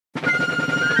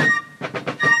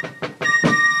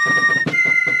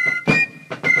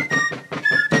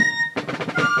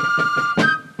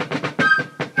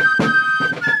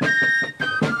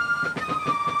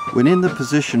When in the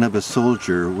position of a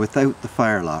soldier without the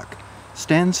firelock,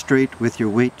 stand straight with your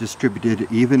weight distributed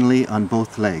evenly on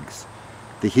both legs.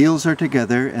 The heels are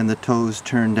together and the toes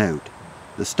turned out.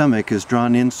 The stomach is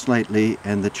drawn in slightly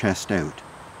and the chest out.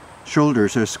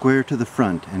 Shoulders are square to the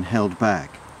front and held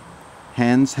back.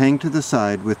 Hands hang to the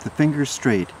side with the fingers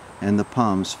straight and the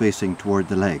palms facing toward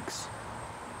the legs.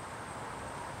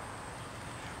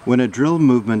 When a drill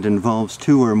movement involves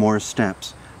 2 or more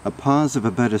steps, a pause of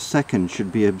about a second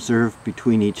should be observed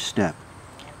between each step.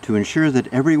 To ensure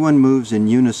that everyone moves in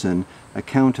unison, a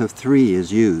count of 3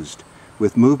 is used,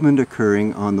 with movement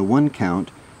occurring on the 1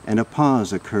 count and a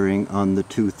pause occurring on the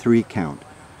 2-3 count.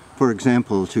 For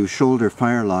example, to shoulder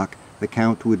firelock, the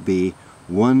count would be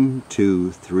 1,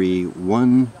 2, 3,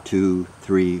 1, 2,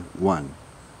 3, 1.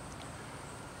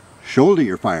 Shoulder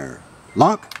your fire.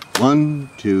 Lock. 1,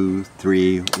 2,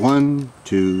 3, 1,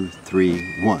 2,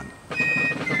 3, 1.